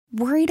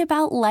Worried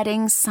about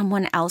letting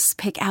someone else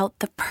pick out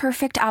the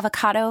perfect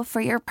avocado for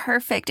your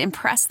perfect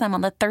impress them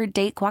on the third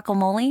date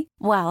guacamole?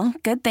 Well,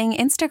 good thing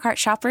Instacart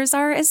shoppers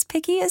are as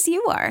picky as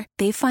you are.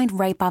 They find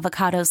ripe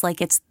avocados like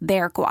it's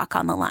their guac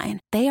on the line.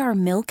 They are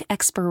milk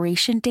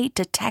expiration date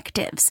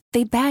detectives.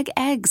 They bag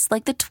eggs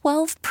like the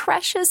 12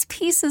 precious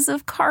pieces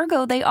of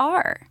cargo they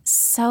are.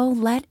 So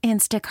let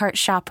Instacart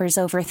shoppers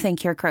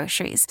overthink your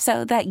groceries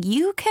so that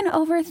you can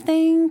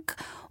overthink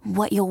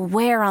what you'll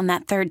wear on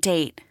that third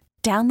date.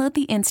 Download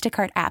the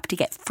Instacart app to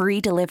get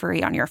free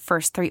delivery on your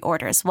first 3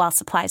 orders while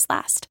supplies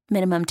last.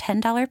 Minimum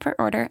 $10 per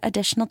order.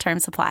 Additional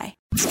terms apply.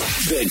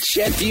 The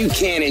Chet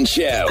Buchanan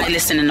Show. I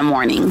listen in the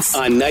mornings.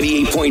 On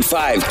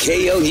 98.5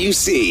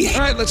 KLUC.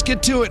 All right, let's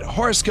get to it.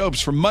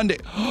 Horoscopes for Monday.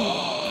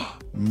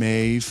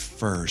 May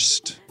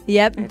 1st.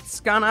 Yep.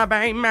 It's gonna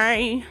be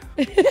May.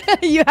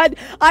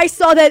 I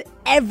saw that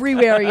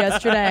everywhere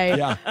yesterday.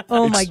 Yeah.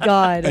 Oh my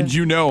God. And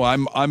you know,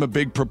 I'm a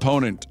big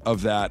proponent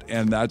of that,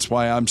 and that's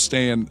why I'm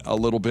staying a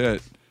little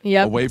bit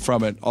away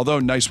from it. Although,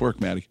 nice work,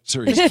 Maddie.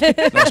 Seriously.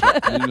 Nice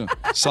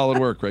work. Solid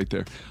work right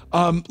there.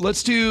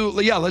 Let's do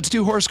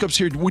horoscopes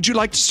here. Would you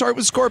like to start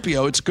with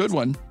Scorpio? It's a good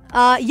one.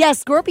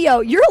 Yes,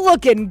 Scorpio, you're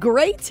looking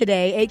great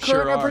today. A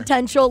current or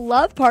potential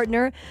love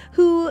partner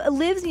who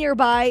lives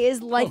nearby is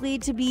likely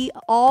to be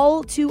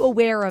all too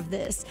aware of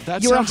this.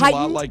 That sounds a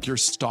lot like your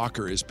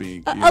stalker is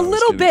being. A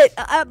little bit,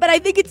 but I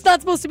think it's not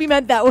supposed to be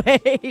meant that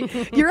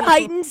way. Your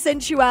heightened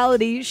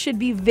sensuality should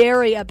be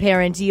very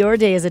apparent. Your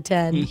day is a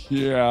 10.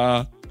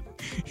 Yeah,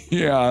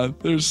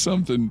 there's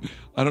something.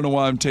 I don't know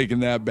why I'm taking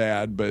that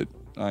bad, but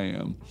I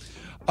am.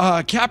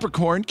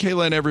 Capricorn,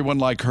 Kayla and everyone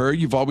like her,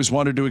 you've always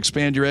wanted to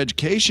expand your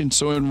education,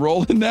 so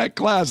enroll in that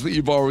class that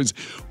you've always...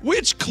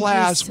 Which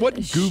class? What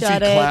goofy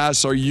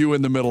class are you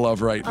in the middle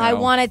of right now? I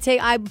want to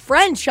take... I'm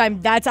French.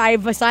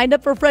 I've signed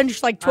up for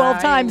French like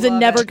 12 times and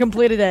never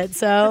completed it,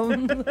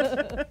 so...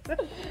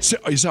 So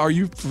are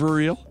you for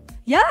real?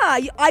 Yeah,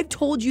 I've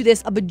told you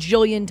this a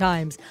bajillion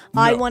times.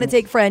 No. I want to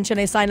take French, and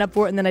I sign up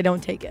for it, and then I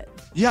don't take it.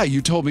 Yeah,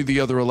 you told me the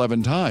other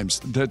 11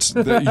 times. That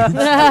you've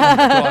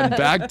gone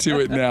back to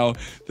it now.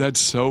 That's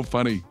so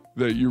funny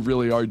that you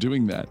really are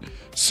doing that.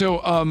 So,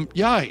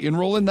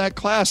 enroll in that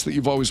class that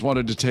you've always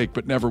wanted to take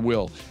but never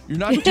will. You're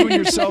not doing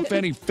yourself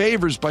any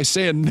favors by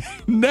saying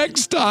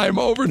next time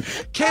over.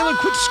 Kayla,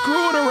 quit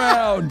screwing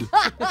around.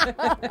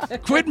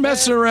 Quit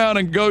messing around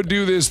and go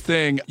do this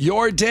thing.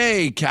 Your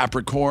day,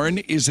 Capricorn,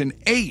 is an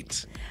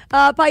 8.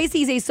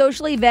 Pisces, a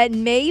social event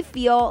may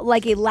feel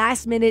like a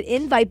last-minute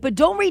invite, but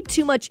don't read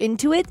too much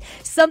into it.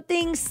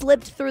 Something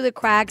slipped through the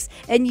cracks,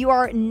 and you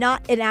are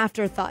not an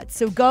afterthought.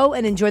 So go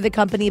and enjoy the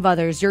company of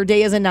others. Your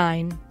day is a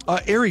 9.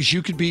 Aries,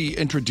 you could be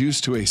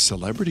introduced to a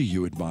celebrity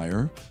you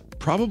admire,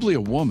 probably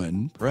a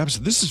woman. Perhaps,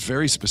 this is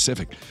very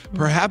specific,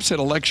 perhaps at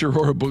a lecture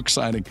or a book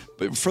signing.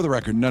 But for the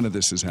record, none of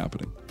this is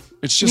happening.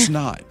 It's just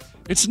not.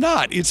 It's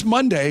not. It's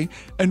Monday.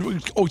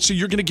 And so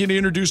you're going to get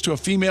introduced to a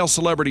female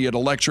celebrity at a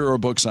lecture or a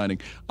book signing.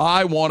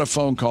 I want a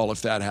phone call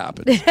if that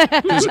happens.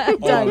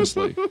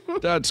 Honestly,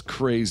 that's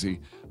crazy.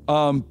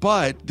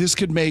 But this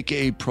could make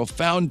a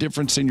profound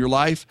difference in your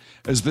life,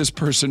 as this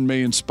person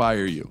may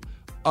inspire you.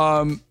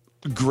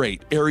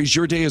 Great. Aries,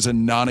 your day is a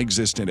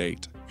non-existent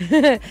 8.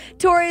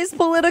 Taurus,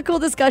 political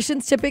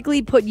discussions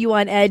typically put you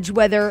on edge,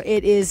 whether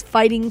it is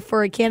fighting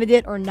for a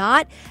candidate or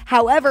not.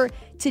 However,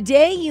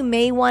 today you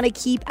may want to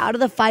keep out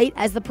of the fight,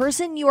 as the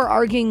person you are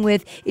arguing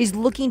with is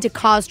looking to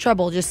cause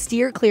trouble. Just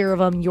steer clear of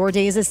them. Your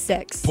day is a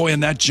 6. Boy,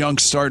 and that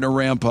junk's starting to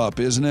ramp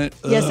up, isn't it?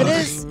 Yes, it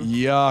is.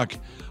 Yuck.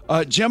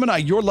 Gemini,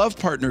 your love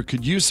partner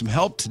could use some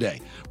help today.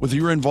 Whether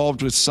you're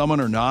involved with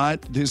someone or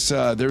not, there's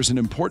an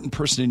important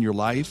person in your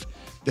life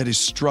that is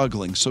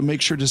struggling. So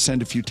make sure to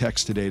send a few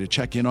texts today to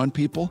check in on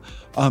people.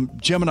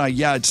 Gemini,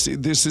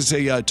 this is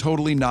a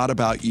totally not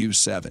about you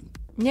 7.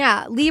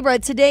 Yeah, Libra,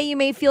 today you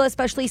may feel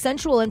especially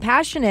sensual and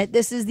passionate.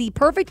 This is the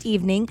perfect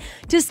evening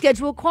to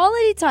schedule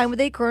quality time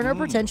with a current or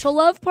potential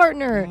love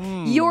partner.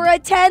 You're a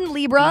 10,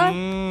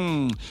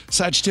 Libra.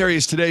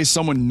 Sagittarius, today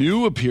someone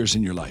new appears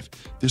in your life.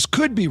 This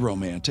could be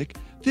romantic.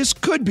 This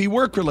could be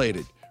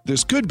work-related.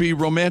 This could be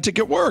romantic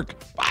at work.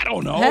 I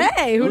don't know.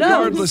 Hey, who knows?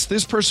 Regardless,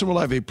 this person will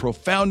have a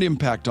profound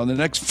impact on the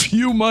next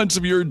few months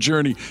of your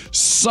journey.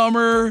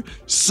 Summer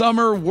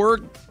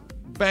work,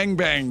 bang,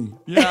 bang.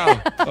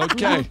 Yeah,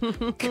 okay.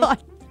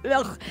 God.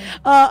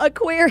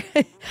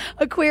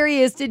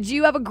 Aquarius, did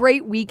you have a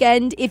great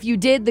weekend? If you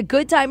did, the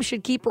good times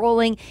should keep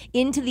rolling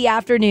into the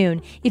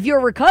afternoon. If you're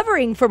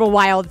recovering from a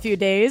wild few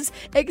days,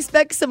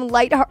 expect some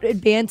lighthearted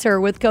banter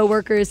with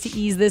coworkers to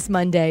ease this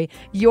Monday.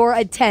 You're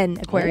a 10,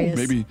 Aquarius.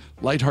 Maybe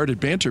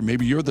lighthearted banter.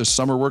 Maybe you're the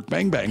summer work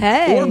bang bang.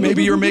 Hey. Or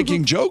maybe you're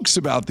making jokes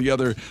about the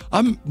other.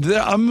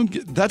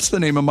 That's the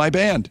name of my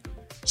band.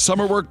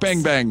 Summer work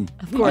bang bang.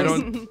 Of course.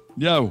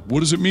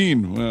 What does it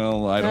mean?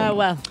 Well, I don't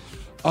know.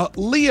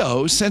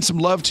 Leo, send some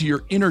love to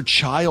your inner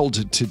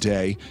child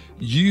today.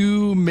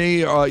 You may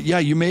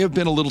have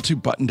been a little too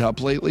buttoned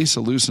up lately, so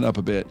loosen up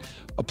a bit.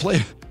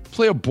 Play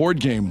a board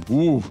game.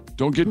 Ooh,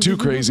 don't get too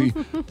crazy.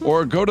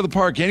 Or go to the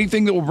park.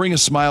 Anything that will bring a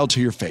smile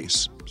to your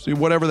face. See,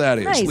 whatever that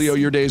is. Nice. Leo,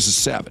 your day is a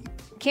 7.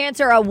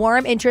 Cancer, a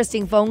warm,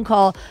 interesting phone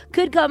call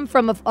could come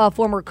from a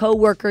former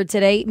coworker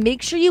today.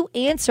 Make sure you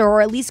answer or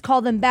at least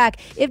call them back,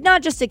 if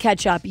not just to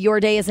catch up.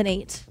 Your day is an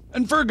 8.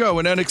 And Virgo,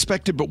 an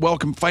unexpected but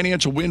welcome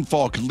financial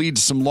windfall could lead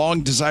to some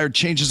long-desired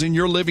changes in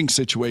your living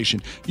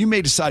situation. You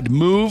may decide to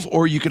move,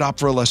 or you could opt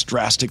for a less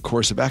drastic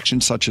course of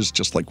action, such as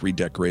just like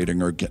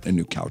redecorating or getting a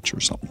new couch or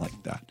something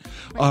like that.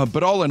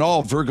 But all in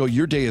all, Virgo,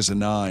 your day is a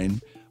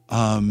 9.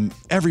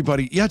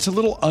 Everybody, it's a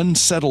little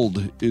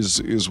unsettled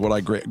is what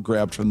I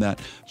grabbed from that.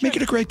 Make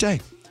it a great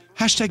day.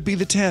 Hashtag be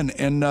the 10.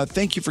 And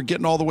thank you for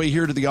getting all the way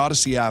here to the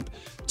Odyssey app,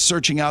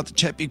 searching out the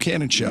Chet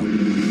Buchanan Show.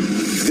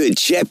 The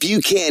Chet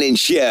Buchanan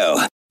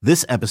Show.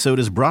 This episode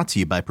is brought to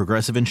you by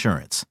Progressive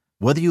Insurance.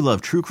 Whether you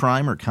love true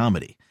crime or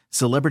comedy,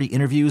 celebrity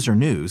interviews or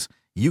news,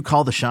 you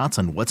call the shots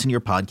on what's in your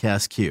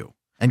podcast queue.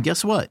 And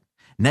guess what?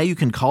 Now you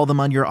can call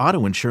them on your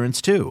auto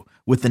insurance too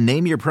with the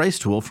Name Your Price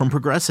tool from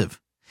Progressive.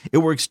 It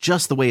works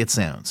just the way it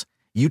sounds.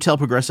 You tell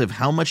Progressive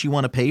how much you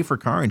want to pay for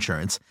car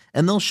insurance,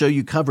 and they'll show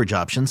you coverage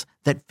options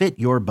that fit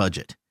your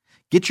budget.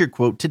 Get your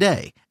quote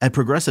today at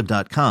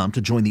Progressive.com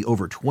to join the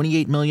over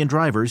 28 million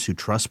drivers who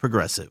trust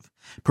Progressive.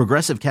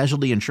 Progressive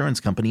Casualty Insurance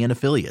Company and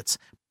Affiliates.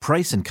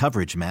 Price and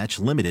coverage match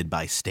limited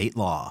by state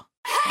law.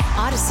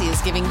 Odyssey is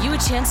giving you a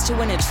chance to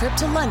win a trip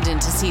to London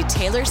to see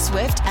Taylor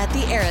Swift at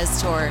the Eras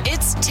Tour.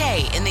 It's Tay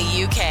in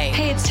the UK.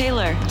 Hey, it's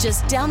Taylor.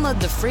 Just download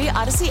the free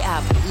Odyssey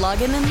app,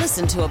 log in and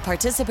listen to a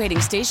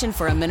participating station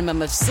for a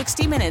minimum of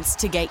 60 minutes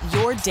to get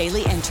your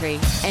daily entry.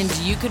 And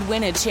you could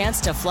win a chance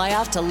to fly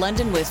off to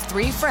London with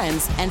 3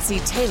 friends and see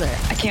Taylor.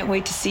 I can't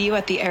wait to see you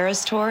at the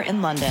Eras Tour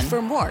in London.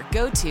 For more,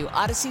 go to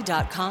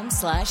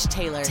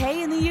odyssey.com/Taylor.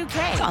 Tay in the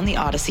UK. It's on the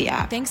Odyssey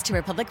app. Thanks to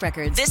Republic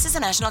Records. This is a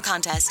national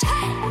contest.